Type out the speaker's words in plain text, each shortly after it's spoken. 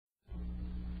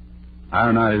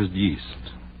Ironized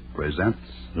Yeast presents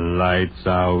Lights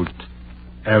Out,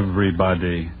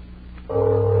 everybody.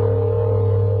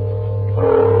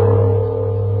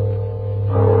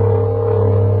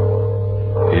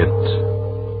 It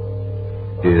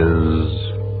is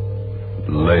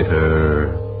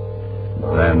later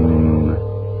than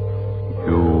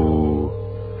you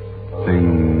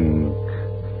think.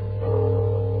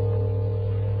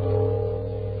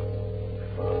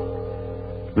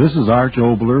 This is Arch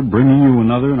Obler bringing you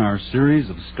another in our series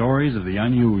of stories of the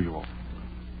unusual.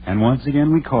 And once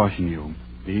again we caution you,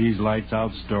 these Lights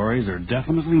Out stories are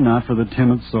definitely not for the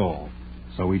timid soul.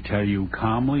 So we tell you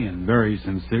calmly and very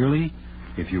sincerely,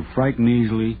 if you frighten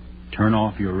easily, turn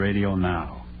off your radio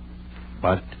now.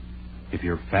 But if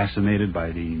you're fascinated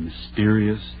by the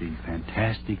mysterious, the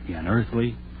fantastic, the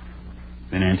unearthly,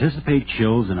 then anticipate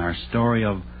chills in our story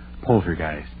of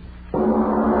Poltergeist.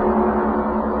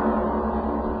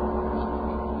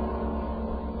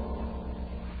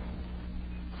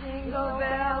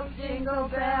 Jingle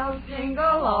bells, jingle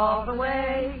all the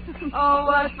way. Oh,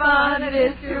 what fun it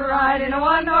is to ride in a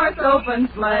one-horse open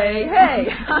sleigh. Hey,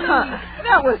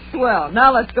 that was swell.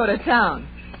 Now let's go to town.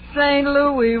 St.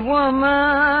 Louis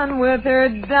woman with her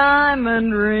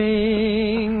diamond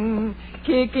ring,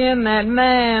 kicking that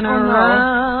man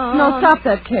around. No, stop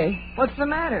that, Kay. What's the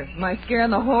matter? Am I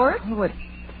scaring the horse? Oh, it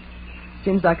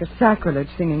seems like a sacrilege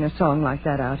singing a song like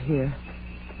that out here.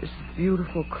 This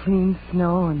beautiful, clean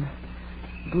snow and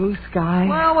blue sky.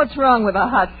 Well, what's wrong with a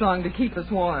hot song to keep us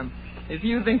warm? If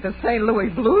you think the St. Louis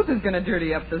blues is going to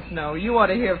dirty up the snow, you ought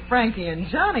to hear Frankie and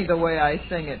Johnny the way I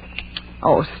sing it.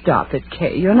 Oh, stop it,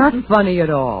 Kay. You're not funny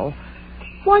at all.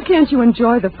 Why can't you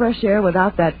enjoy the fresh air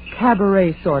without that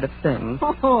cabaret sort of thing?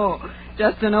 Oh,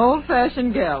 just an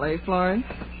old-fashioned gal, eh, Florence?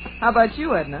 How about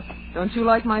you, Edna? Don't you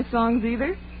like my songs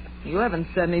either? You haven't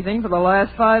said anything for the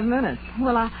last 5 minutes.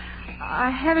 Well, I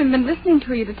haven't been listening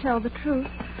to you, to tell the truth.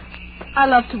 I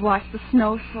love to watch the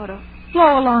snow sort of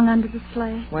flow along under the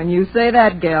sleigh. When you say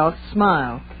that, gal,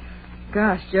 smile.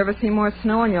 Gosh, did you ever see more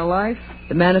snow in your life?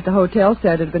 The man at the hotel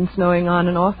said it had been snowing on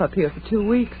and off up here for 2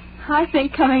 weeks. I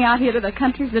think coming out here to the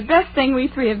country is the best thing we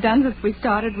three have done since we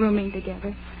started rooming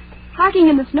together. Hiking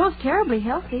in the snow is terribly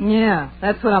healthy. Yeah,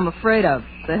 that's what I'm afraid of.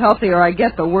 The healthier I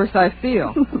get, the worse I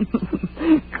feel.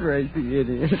 Crazy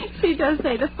idiot. She does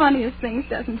say the funniest things,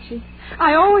 doesn't she?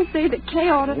 I always say that Kay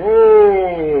ought to...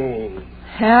 Whoa!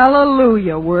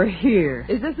 Hallelujah, we're here.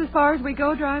 Is this as far as we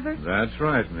go, driver? That's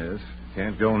right, miss.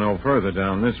 Can't go no further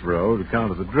down this road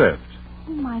account of the drift.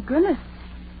 Oh, my goodness.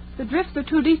 The drifts are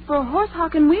too deep for a horse. How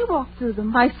can we walk through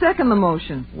them? I second the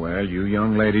motion. Well, you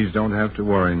young ladies don't have to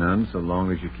worry none so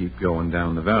long as you keep going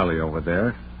down the valley over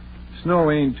there.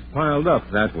 Snow ain't piled up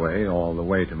that way all the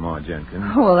way to Ma Jenkins.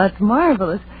 Oh, well, that's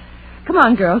marvelous. Come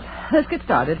on, girls. Let's get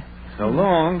started. So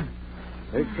long.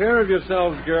 Take care of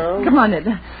yourselves, girls. Come on,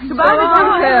 Edna. Goodbye, so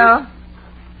long, Cal.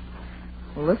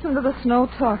 Well, listen to the snow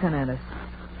talking at us.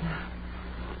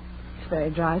 It's very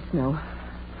dry snow.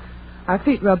 Our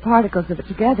feet rub particles of it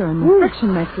together, and the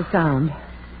friction makes a sound.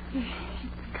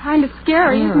 It's kind of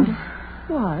scary, isn't it?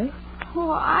 Why?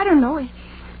 Oh, I don't know. It's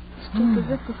just as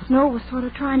if the snow was sort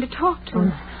of trying to talk to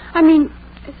us. I mean,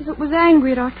 as if it was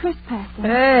angry at our trespassing.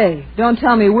 Hey, don't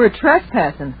tell me we're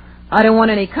trespassing. I don't want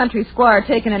any country squire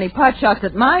taking any pot shots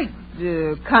at my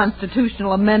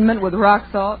constitutional amendment with rock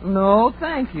salt. No,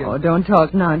 thank you. Oh, don't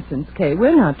talk nonsense, Kay.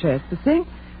 We're not trespassing.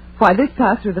 Why, this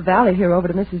pass through the valley here over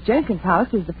to Mrs. Jenkins'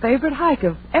 house is the favorite hike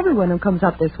of everyone who comes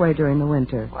up this way during the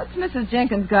winter. What's Mrs.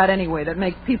 Jenkins got anyway that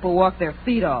makes people walk their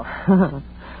feet off?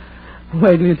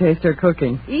 Wait till you taste her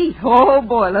cooking. Eat. Oh,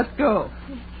 boy, let's go.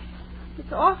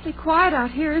 It's awfully quiet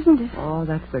out here, isn't it? Oh,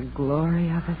 that's the glory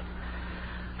of it.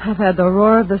 I've had the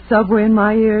roar of the subway in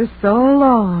my ears so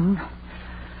long.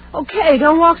 Okay,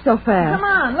 don't walk so fast. Come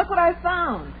on, look what I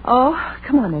found. Oh,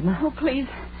 come on, Edna. Oh, please.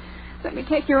 Let me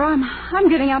take your arm. I'm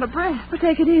getting out of breath. Well,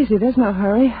 take it easy. There's no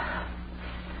hurry.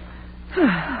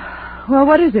 Well,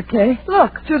 what is it, Kay?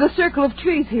 Look, through the circle of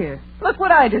trees here. Look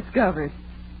what I discovered.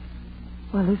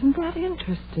 Well, isn't that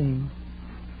interesting?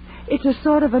 It's a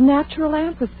sort of a natural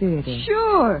amphitheater.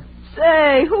 Sure.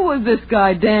 Say, who was this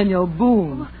guy, Daniel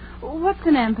Boone? What's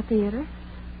an amphitheater?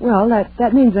 Well,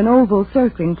 that means an oval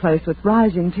circling place with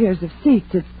rising tiers of seats.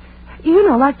 It's, you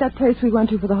know, like that place we went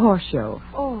to for the horse show.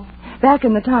 Oh. Back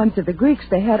in the times of the Greeks,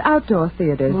 they had outdoor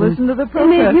theaters. Listen to the They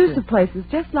professor. made use of places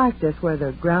just like this, where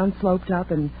the ground sloped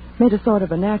up and made a sort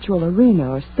of a natural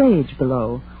arena or stage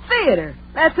below. Theater.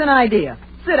 That's an idea.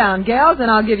 Sit down, gals,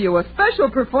 and I'll give you a special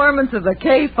performance of the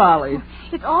Kay Follies.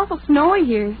 It's awful snowy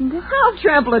here, isn't it? I'll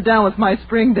trample it down with my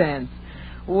spring dance.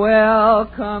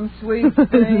 Welcome, sweet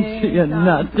thing. You're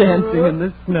not dancing in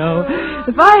the snow.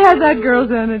 If I had that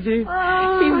girl's energy.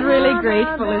 She's really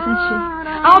graceful, isn't she?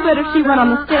 I'll bet if she went on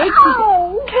the stage,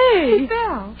 Kay.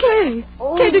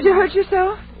 Kay, did you hurt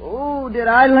yourself? Oh, did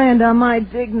I land on my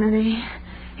dignity?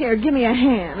 Here, give me a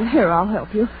hand. Here, I'll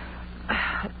help you.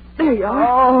 There you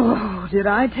are. Oh, did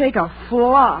I take a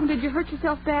flop? Did you hurt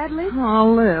yourself badly?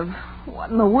 Oh, Liv, what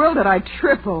in the world did I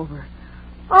trip over?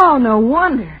 Oh, no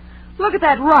wonder. Look at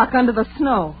that rock under the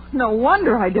snow. No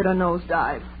wonder I did a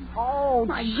nosedive. Oh,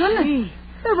 My goodness.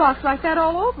 There are rocks like that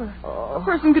all over. Oh. A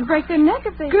person could break their neck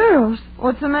if they... Girls,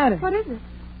 What's the matter? What is it?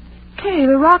 Kay,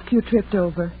 the rock you tripped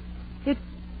over.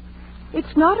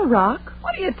 It's not a rock.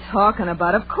 What are you talking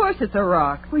about? Of course it's a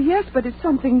rock. Well, yes, but it's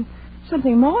something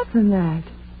more than that.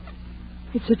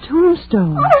 It's a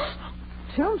tombstone.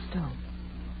 Tombstone?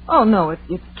 Oh, no, it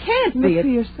can't be. Look for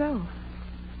yourself.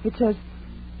 It says,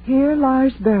 "Here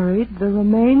lies buried the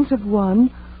remains of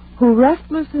one who,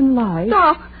 restless in life..."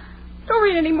 Stop. Don't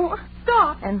read any more.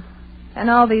 Stop. And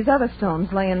all these other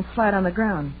stones laying flat on the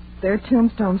ground. They're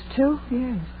tombstones, too?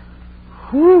 Yes.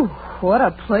 Whew, what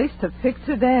a place to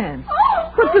picture dance.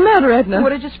 What's the matter, Edna? What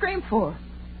did you scream for?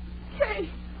 Kay,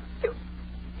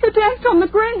 you danced on the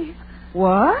grave.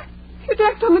 What? You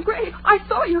danced on the grave. I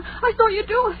saw you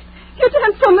do it. You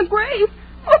danced on the grave.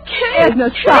 Okay. Edna,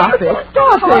 stop it.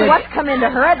 Stop Oh, it. what's come into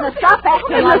her? Edna, stop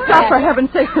acting Edna, like stop, that. for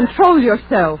heaven's sake. Control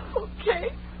yourself. Okay.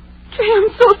 Kay, I'm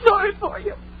so sorry for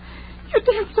you. You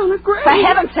danced on a grave. For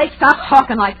heaven's sake, stop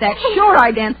talking like that. Sure,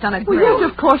 I danced on a Well, grave.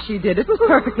 yes, of course she did. It was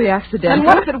perfectly accidental. And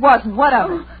what if it wasn't? What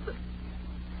of it?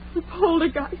 The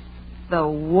poltergeist. The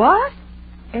what?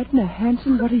 Edna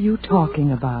Hanson, what are you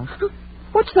talking about?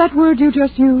 What's that word you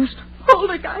just used?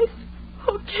 Poltergeist.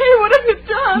 Okay, what have you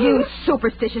done? You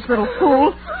superstitious little fool.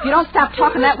 If you don't stop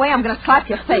talking that way, I'm going to slap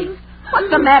your face. What's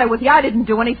the matter with you? I didn't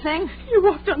do anything. You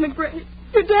walked on the grave.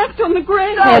 You danced on the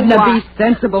grave. Edna, what? be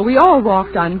sensible. We all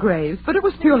walked on graves, but it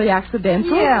was purely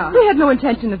accidental. Yeah. We had no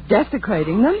intention of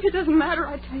desecrating them. It doesn't matter,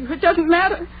 I tell you. It doesn't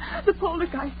matter. The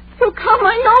poltergeist. He'll come.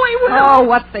 I know he will. Oh,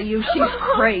 what's the use? She's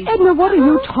crazy. Edna, what are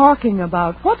you talking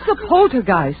about? What's a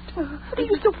poltergeist? What are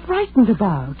you so frightened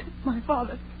about? My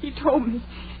father, he told me,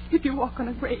 if you walk on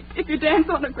a grave, if you dance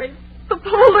on a grave, the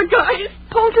poltergeist.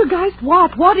 Poltergeist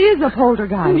what? What is a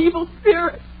poltergeist? An evil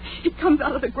spirit. It comes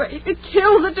out of the grave. It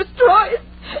kills. It destroys.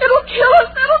 It'll kill us.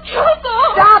 It'll kill us all.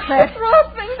 Stop it. It's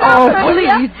roasting. Oh, Stop it.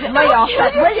 please, lay off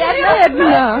that. Will you,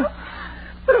 Edna?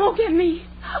 But it won't get me.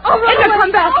 I'll run Edna, away.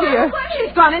 come back I'll here. run away.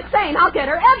 She's gone insane. I'll get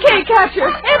her. Kay, catch her.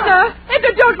 Edna! Edna,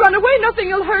 don't run away. Nothing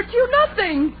will hurt you.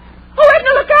 Nothing. Oh,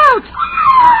 Edna, look out!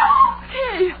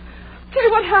 Kay,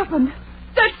 what happened?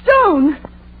 That stone.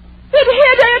 It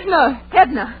hit Edna.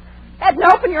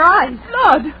 Edna, open your eyes.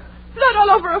 Blood all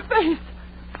over her face.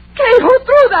 Kay, who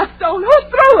threw that stone? Who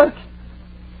threw it?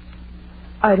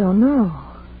 I don't know.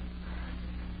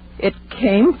 It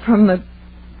came from the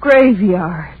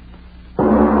graveyard.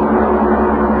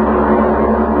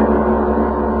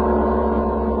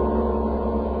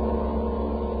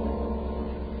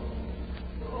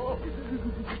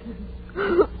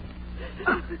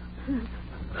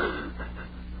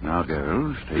 Now,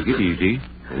 girls, take it easy.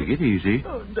 Take it easy.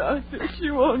 Oh, Doctor, she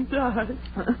won't die.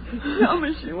 Tell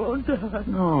me she won't die.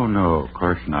 No, of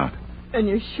course not. And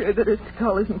you're sure that her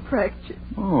skull isn't fractured?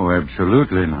 Oh,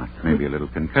 absolutely not. Maybe a little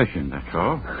concussion, that's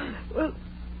all. Well,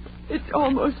 it's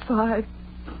almost 5.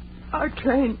 Our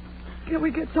train. Can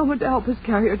we get someone to help us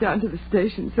carry her down to the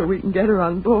station so we can get her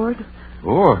on board?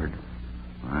 Bored?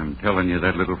 I'm telling you,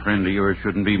 that little friend of yours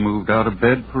shouldn't be moved out of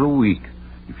bed for a week.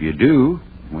 If you do,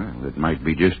 well, it might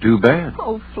be just too bad.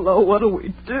 Oh, Flo, what'll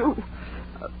we do?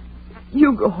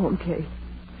 You go home, Kay.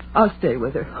 I'll stay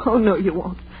with her. Oh, no, you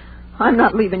won't. I'm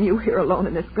not leaving you here alone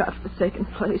in this godforsaken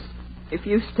place. If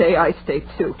you stay, I stay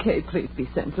too. Kay, please be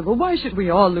sensible. Why should we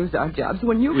all lose our jobs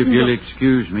when you If can... you'll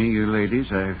excuse me, you ladies,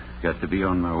 I've got to be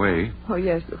on my way. Oh,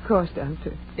 yes, of course,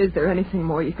 Doctor. Is there anything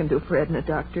more you can do for Edna,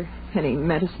 Doctor? Any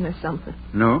medicine or something?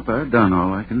 Nope, I've done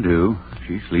all I can do.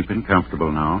 She's sleeping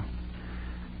comfortable now.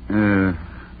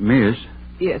 Miss,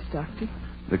 Yes, Doctor.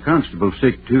 the constable's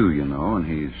sick too, you know, and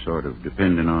he's sort of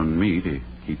depending on me to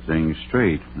keep things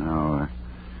straight. Now,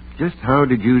 just how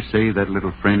did you say that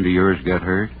little friend of yours got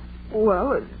hurt?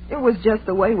 Well, it was just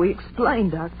the way we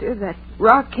explained, Doctor. That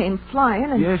rock came flying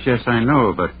and... Yes, I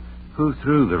know, but who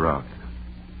threw the rock?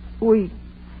 We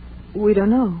don't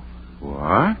know.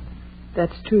 What?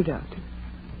 That's true, Doctor.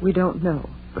 We don't know.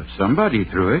 But somebody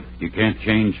threw it. You can't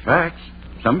change facts.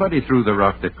 Somebody threw the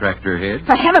rock that cracked her head.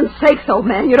 For heaven's sakes, old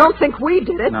man, you don't think we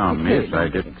did it? Now, miss, I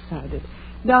Don't did... get excited.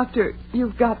 Doctor,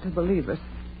 you've got to believe us.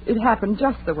 It happened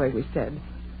just the way we said.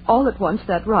 All at once,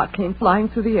 that rock came flying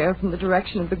through the air from the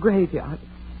direction of the graveyard.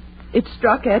 It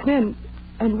struck Edna,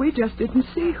 And we just didn't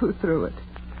see who threw it.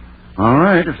 All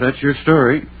right, if that's your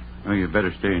story. Well, you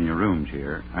better stay in your rooms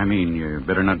here. I mean, you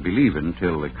better not be leaving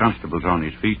until the constable's on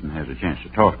his feet and has a chance to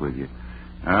talk with you.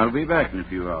 I'll be back in a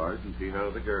few hours and see how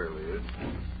the girl is.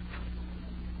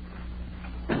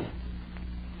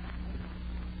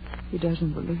 He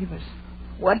doesn't believe us.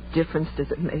 What difference does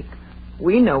it make?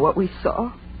 We know what we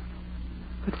saw.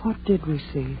 But what did we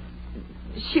see?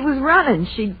 She was running.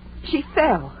 She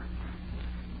fell.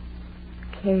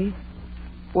 Kay,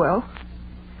 well,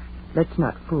 let's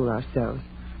not fool ourselves.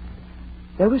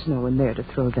 There was no one there to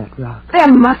throw that rock. There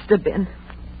must have been.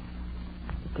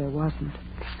 But there wasn't.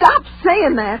 Stop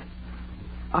saying that.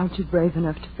 Aren't you brave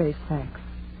enough to face facts?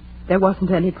 There wasn't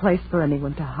any place for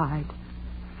anyone to hide.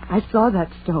 I saw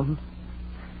that stone.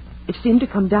 It seemed to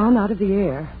come down out of the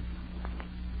air.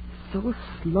 So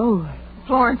slowly.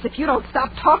 Florence, if you don't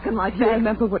stop talking like You that...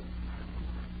 remember what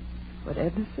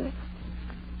Edna said?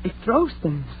 It throws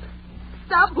things.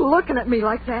 Stop looking at me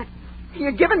like that.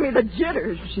 You're giving me the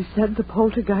jitters. She said the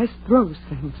poltergeist throws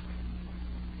things.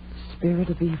 Spirit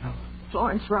of evil.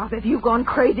 Florence, Rob, have you gone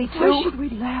crazy, too? Why should we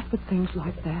laugh at things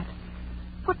like that?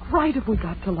 What right have we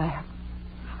got to laugh?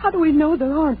 How do we know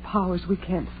there aren't powers we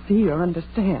can't see or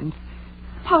understand?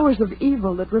 Powers of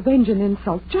evil that revenge an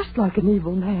insult just like an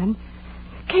evil man.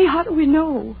 Kay, how do we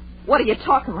know? What are you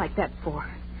talking like that for?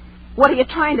 What are you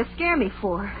trying to scare me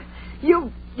for?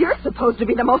 You're supposed to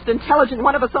be the most intelligent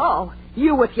one of us all.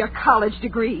 You with your college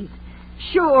degrees.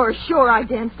 Sure, I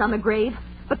danced on the grave.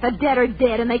 But the dead are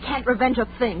dead and they can't revenge a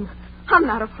thing. I'm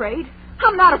not afraid.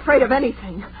 I'm not afraid of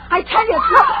anything. I tell you,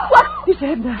 it's not... What? It's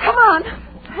Edna. Come on.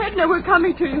 Edna, we're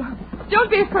coming to you. Don't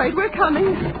be afraid. We're coming.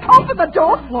 Open the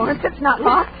door, Florence. It's not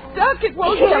locked. Duck, it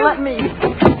won't Here, do. let me.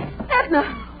 Edna,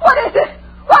 what is it?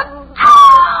 What?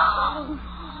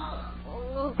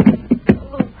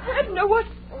 Edna, what?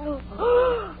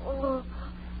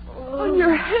 On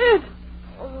your head.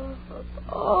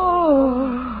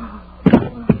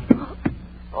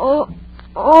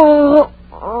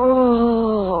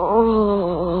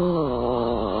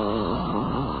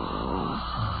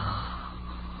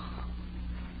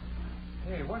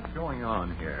 Hey, what's going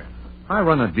on here? I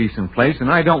run a decent place,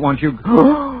 and I don't want you...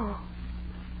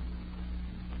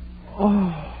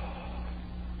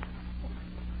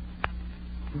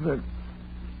 The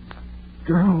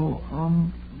girl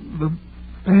on the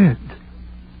bed.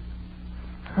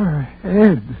 Her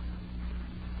head.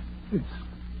 It's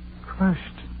crushed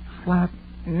flat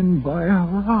in by a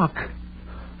rock.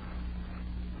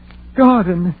 God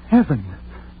in heaven.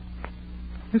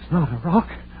 It's not a rock.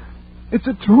 It's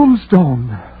a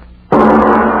tombstone.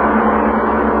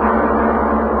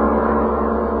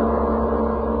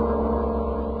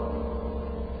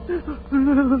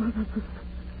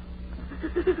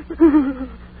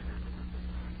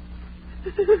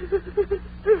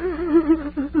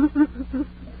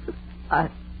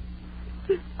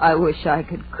 I wish I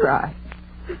could cry.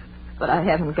 But I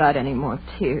haven't got any more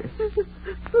tears.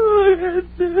 Oh,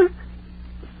 Edna.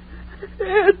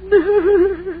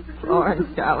 Edna.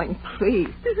 Florence, darling,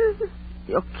 please.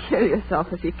 You'll kill yourself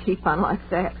if you keep on like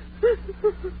that.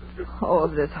 Oh,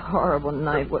 if this horrible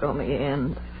night would only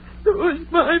end. It was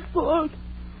my fault.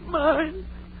 Mine.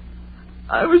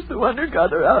 I was the one who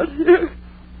got her out here.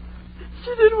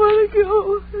 She didn't want to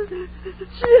go.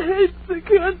 She hates the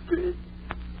country.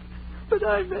 But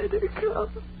I made her come.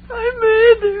 I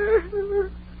made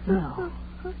her. No.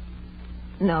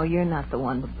 No, you're not the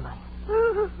one to blame.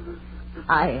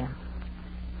 I am.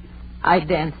 I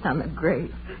danced on the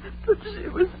grave. But she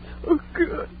was so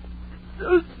good.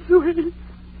 So sweet.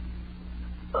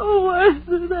 Oh, why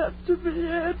does it have to be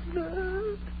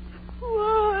Edna?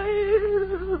 Why?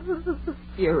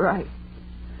 You're right.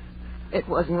 It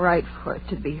wasn't right for it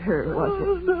to be her, was it?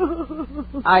 Oh,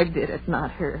 no. I did it,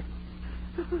 not her.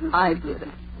 I did it.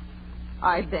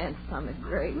 I danced on the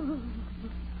grave.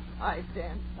 I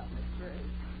danced on the grave.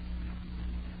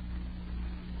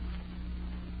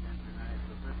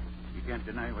 You can't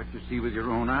deny what you see with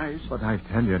your own eyes. But I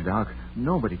tell you, Doc,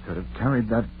 nobody could have carried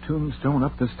that tombstone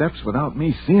up the steps without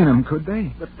me seeing him, could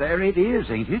they? But there it is,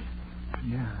 ain't it?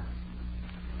 Yeah.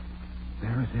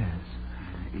 There it is.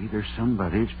 Either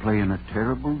somebody's playing a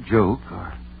terrible joke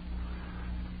or...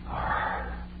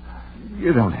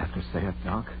 You don't have to say it,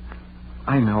 Doc.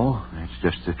 I know. That's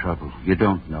just the trouble. You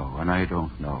don't know, and I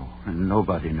don't know, and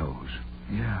nobody knows.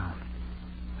 Yeah.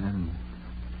 And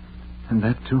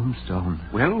that tombstone.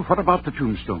 Well, what about the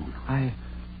tombstone? I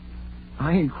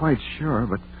ain't quite sure,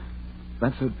 but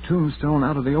that's a tombstone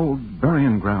out of the old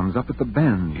burying grounds up at the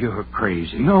bend. You're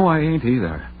crazy. No, I ain't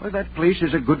either. Well, that place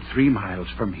is a good 3 miles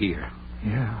from here.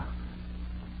 Yeah.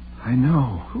 I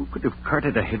know. Who could have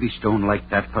carted a heavy stone like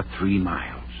that for 3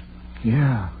 miles?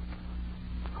 Yeah.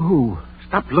 Who?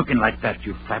 Stop looking like that,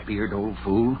 you flap-eared old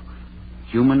fool.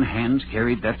 Human hands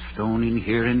carried that stone in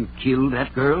here and killed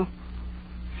that girl?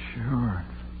 Sure.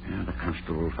 Yeah, the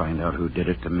constable will find out who did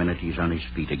it the minute he's on his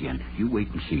feet again. You wait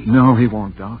and see. No, he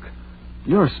won't, Doc.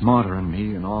 You're smarter than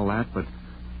me and all that, but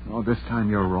this time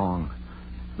you're wrong.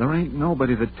 There ain't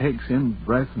nobody that takes in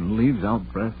breath and leaves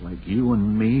out breath like you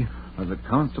and me, or the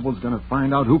constable's going to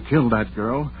find out who killed that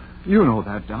girl. You know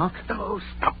that, Doc. Oh,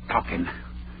 stop talking.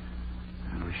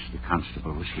 I wish the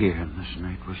constable was here and this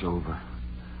night was over.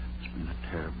 It's been a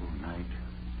terrible night.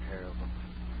 Terrible.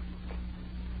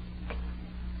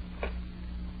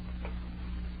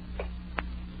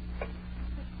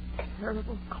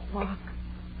 Terrible clock.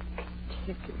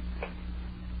 Ticking.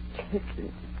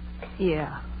 Ticking.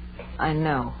 Yeah, I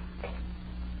know.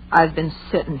 I've been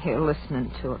sitting here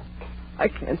listening to it. I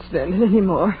can't stand it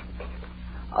anymore.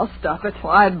 I'll stop it.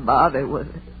 Why bother with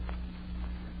it?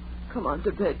 Come on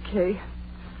to bed, Kay.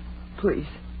 Please.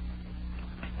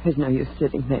 There's no use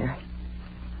sitting there.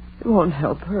 It won't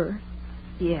help her.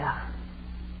 Yeah.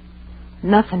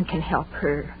 Nothing can help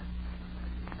her.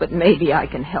 But maybe I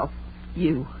can help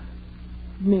you.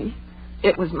 Me?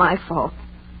 It was my fault.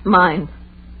 Mine.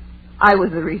 I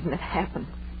was the reason it happened.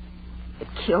 It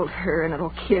killed her, and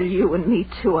it'll kill you and me,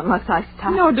 too, unless I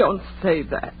stop. No, don't say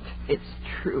that. It's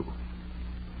true.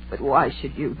 But why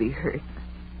should you be hurt?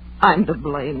 I'm to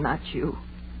blame, not you.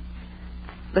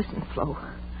 Listen, Flo.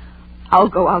 I'll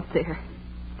go out there.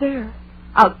 There?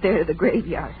 Out there to the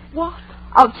graveyard. What?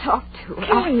 I'll talk to it.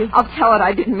 Kay. I'll tell it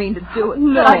I didn't mean to do it.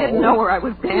 No. That I didn't know where I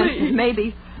was dancing. Please.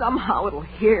 Maybe somehow it'll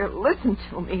hear, listen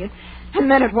to me, and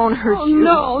then it won't hurt Oh, you.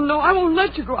 no, I won't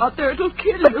let you go out there. It'll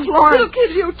kill But you. Florence... It'll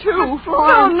kill you, too. But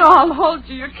Florence... No, I'll hold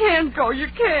you. You can't go. You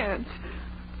can't.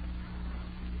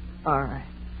 All right.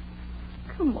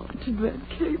 Come on to bed,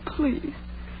 Kay, please.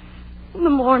 In the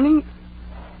morning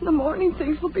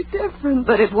things will be different.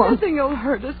 But it won't. Nothing will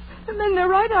hurt us. And then they're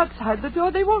right outside the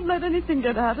door. They won't let anything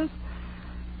get at us.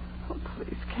 Oh,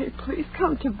 please, Kay, please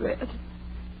come to bed.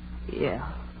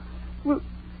 Yeah.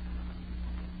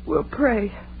 We'll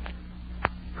pray.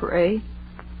 Pray?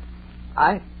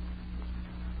 I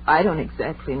don't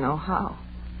exactly know how.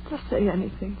 Just say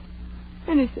anything.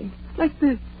 Anything. Like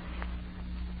this.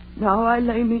 Now I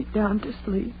lay me down to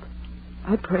sleep.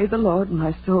 I pray the Lord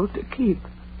my soul to keep.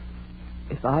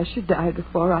 If I should die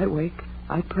before I wake,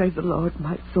 I pray the Lord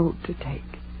my soul to take.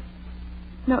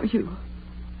 Now you.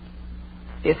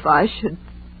 If I should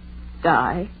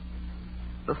die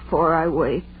before I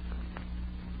wake,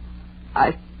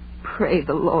 I pray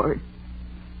the Lord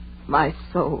my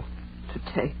soul to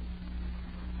take.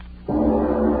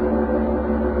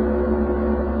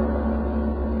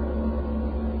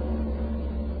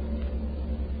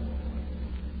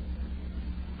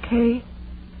 Kay?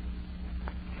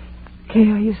 Kay,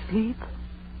 are you asleep?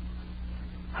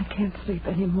 I can't sleep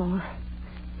anymore.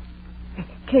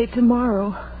 Kay,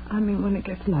 tomorrow, when it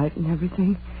gets light and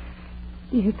everything,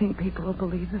 do you think people will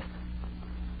believe us?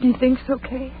 Do you think so,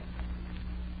 Kay?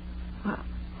 Well,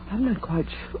 I'm not quite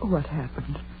sure what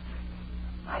happened.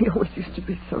 I always used to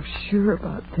be so sure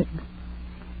about things.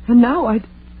 And now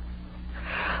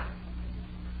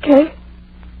Kay?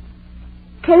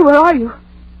 Kay, where are you?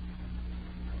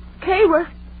 Kay, where?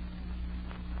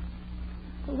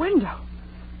 The window.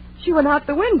 She went out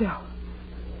the window.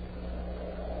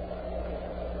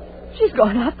 She's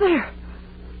gone out there.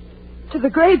 To the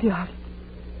graveyard.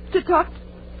 To talk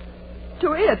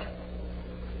to it.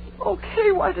 Oh,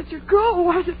 Kay, why did you go?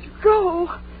 Why did you go?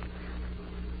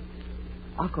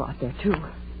 I'll go out there, too.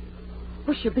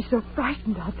 Or she'll be so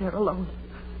frightened out there alone.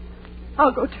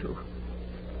 I'll go, too.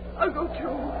 I'll go,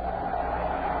 too.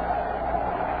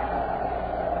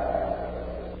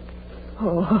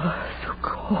 Oh, so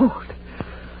cold.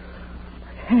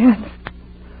 My hands.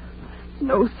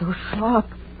 Nose so sharp.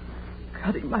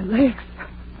 Cutting my legs.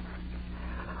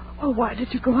 Oh, why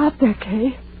did you go out there,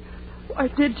 Kay? Why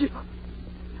did you?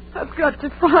 I've got to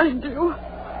find you.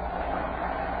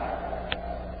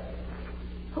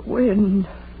 The wind.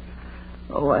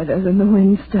 Oh, why doesn't the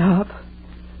wind stop?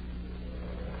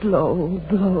 Blow,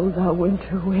 blow, thou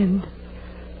winter wind.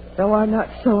 Thou art not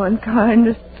so unkind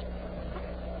as...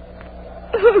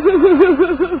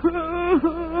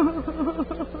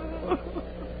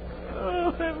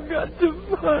 Oh, I've got to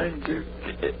find you,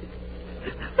 kid.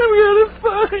 I've got to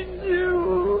find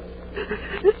you.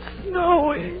 It's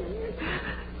snowing.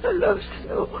 I love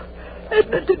snow.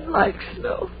 Edna didn't like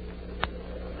snow.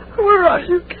 Where are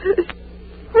you, kid?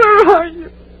 Where are you?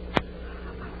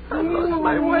 I lost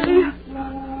my way.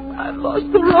 I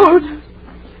lost the road.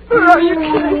 Where are you,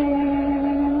 Kay?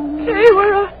 Kay,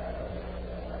 where are...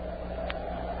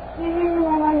 Here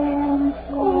I am,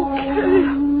 Oh, Kay.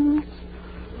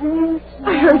 I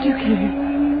heard you, Kay.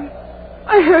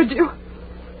 I heard you.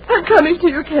 I'm coming to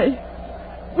you, Kay.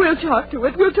 We'll talk to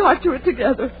it. We'll talk to it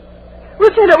together. We'll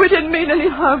say that we didn't mean any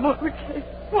harm, won't we, Kay?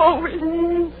 Won't we?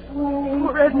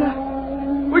 Poor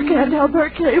Edna. We can't help her,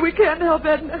 Kay. We can't help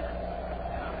Edna.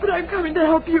 But I'm coming to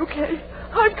help you, Kay.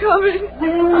 I'm coming.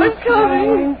 I'm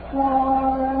coming.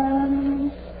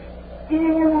 Florence.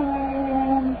 Here I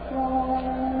am,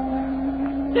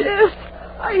 Florence. Yes,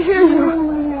 I hear you.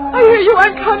 I hear you.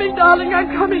 I'm coming, darling. I'm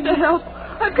coming to help.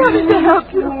 I'm coming to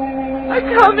help you.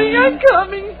 I'm coming. I'm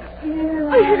coming.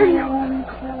 I hear you.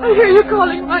 I hear you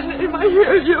calling my name. I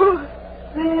hear you.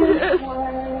 Yes.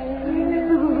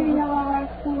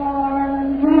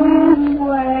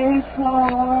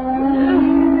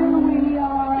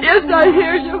 Yes, I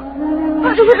hear you.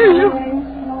 I hear you.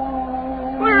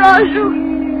 Where are you?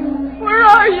 Where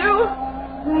are you?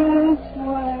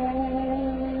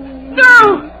 No!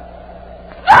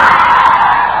 No!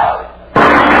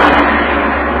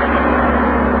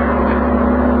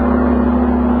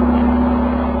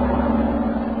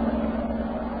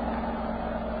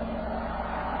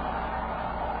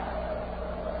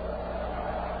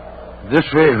 This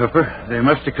way, Hooper. They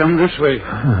must have come this way.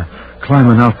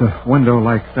 Climbing out the window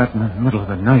like that in the middle of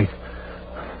the night.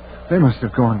 They must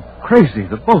have gone crazy,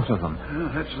 the both of them.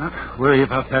 Well, let's not worry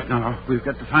about that now. We've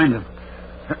got to find them.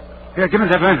 Here, give me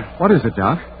that lantern. What is it,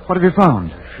 Doc? What have you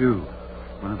found? A shoe.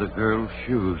 One of the girl's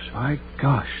shoes. My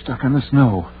gosh, stuck in the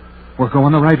snow. We're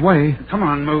going the right way. Come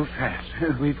on, move fast.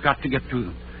 We've got to get to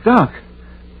them. Doc,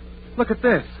 look at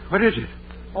this. What is it?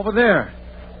 Over there.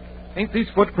 Ain't these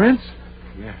footprints?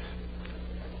 Yes.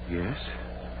 Yes.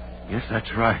 Yes,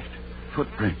 that's right.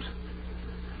 Footprints.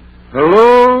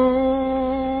 Hello!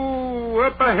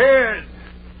 Up ahead!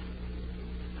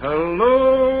 Hello!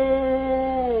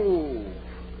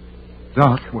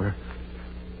 Doc, we're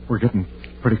getting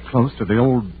pretty close to the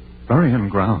old burying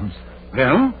grounds.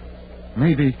 Well?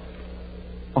 Maybe...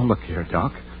 Oh, look here,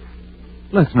 Doc.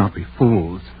 Let's not be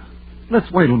fools.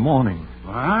 Let's wait till morning.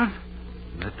 What?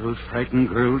 Let those frightened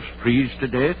girls freeze to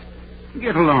death?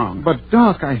 Get along. But,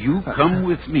 Doc, You come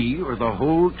with me, or the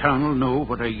whole town will know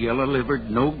what a yellow-livered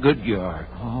no-good you are.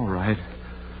 All right.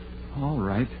 All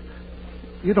right.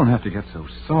 You don't have to get so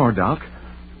sore, Doc.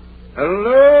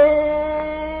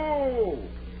 Hello?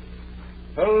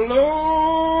 Hello?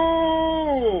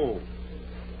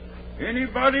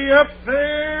 Anybody up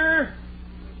there?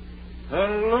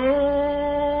 Hello?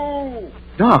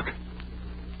 Doc!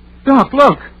 Doc,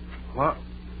 look! What?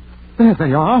 There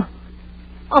they are.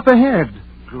 Up ahead.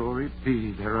 Glory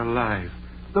be, they're alive.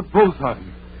 The both of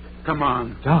them. Come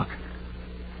on. Doc.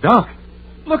 Doc,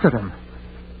 look at them.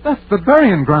 That's the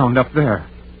burying ground up there.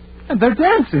 And they're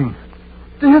dancing.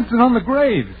 Dancing on the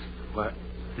graves. What?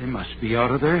 They must be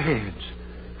out of their heads.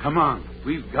 Come on.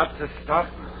 We've got to stop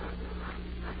them.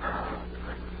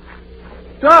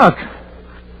 Doc!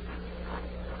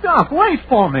 Doc, wait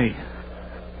for me.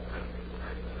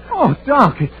 Oh,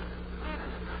 Doc,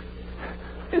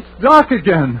 it's Doc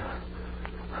again.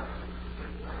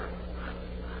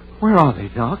 Where are they,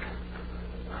 Doc?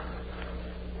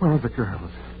 Where are the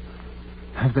girls?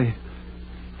 Have they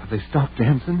stopped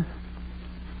dancing?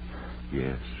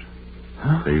 Yes.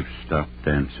 Huh? They've stopped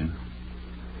dancing.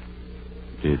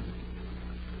 Did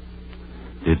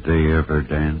they ever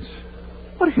dance?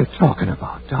 What are you talking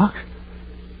about, Doc?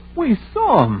 We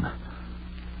saw them.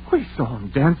 We saw them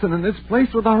dancing in this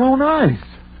place with our own eyes.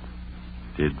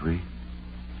 Did we?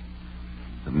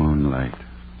 The moonlight.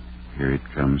 Here it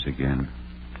comes again.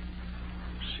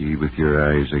 See with your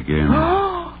eyes again.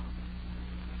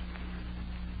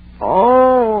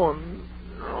 Oh,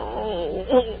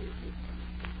 no.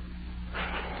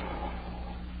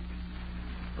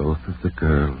 Both of the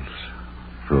girls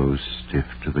froze stiff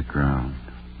to the ground,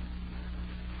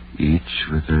 each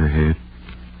with her head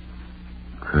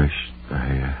crushed by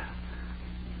a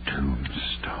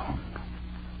tombstone.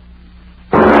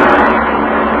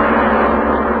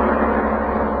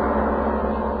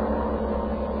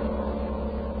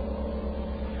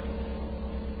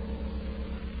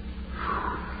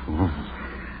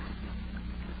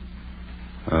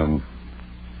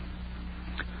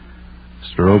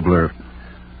 Mr. Obler,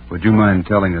 would you mind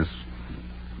telling us,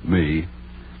 me,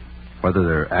 whether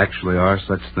there actually are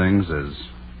such things as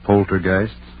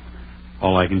poltergeists?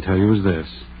 All I can tell you is this.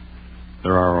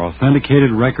 There are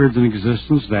authenticated records in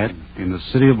existence that, in the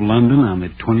city of London on the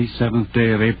 27th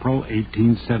day of April,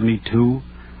 1872,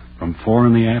 from 4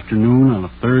 in the afternoon on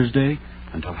a Thursday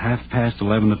until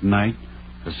 11:30 at night,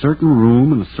 A certain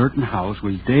room in a certain house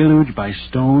was deluged by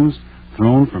stones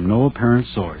thrown from no apparent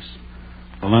source.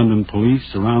 The London police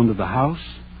surrounded the house,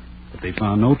 but they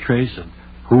found no trace of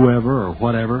whoever or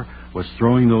whatever was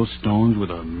throwing those stones with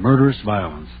a murderous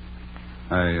violence.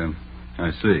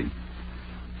 I see.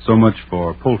 So much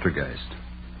for Poltergeist.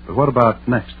 But what about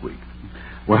next week?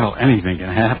 Well, anything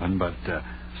can happen, but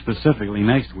specifically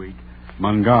next week,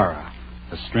 Mungara.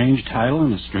 A strange title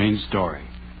and a strange story.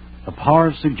 The power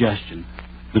of suggestion.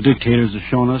 The dictators have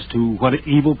shown us to what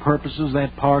evil purposes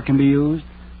that power can be used.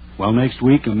 Well, next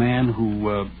week, a man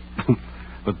who,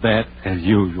 but that, as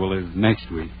usual, is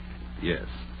next week. Yes.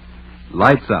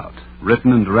 Lights Out,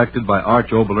 written and directed by Arch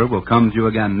Oboler, will come to you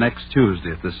again next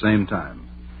Tuesday at the same time.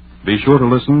 Be sure to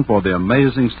listen for the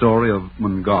amazing story of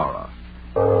Mungara.